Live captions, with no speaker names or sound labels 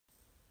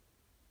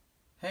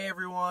Hey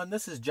everyone,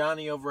 this is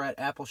Johnny over at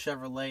Apple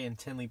Chevrolet in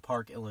Tinley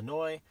Park,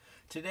 Illinois.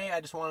 Today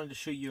I just wanted to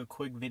show you a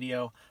quick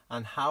video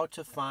on how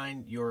to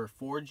find your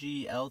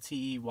 4G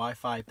LTE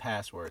Wi-Fi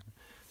password.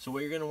 So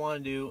what you're going to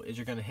want to do is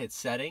you're going to hit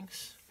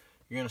Settings.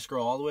 You're going to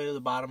scroll all the way to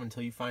the bottom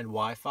until you find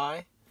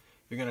Wi-Fi.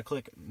 You're going to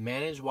click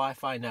Manage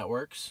Wi-Fi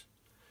Networks.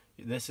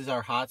 This is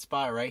our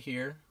hotspot right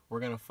here. We're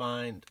going to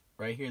find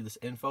right here this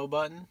info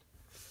button,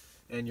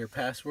 and your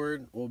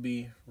password will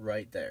be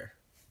right there.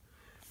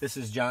 This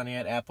is Johnny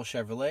at Apple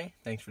Chevrolet.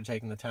 Thanks for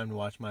taking the time to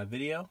watch my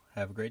video.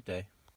 Have a great day.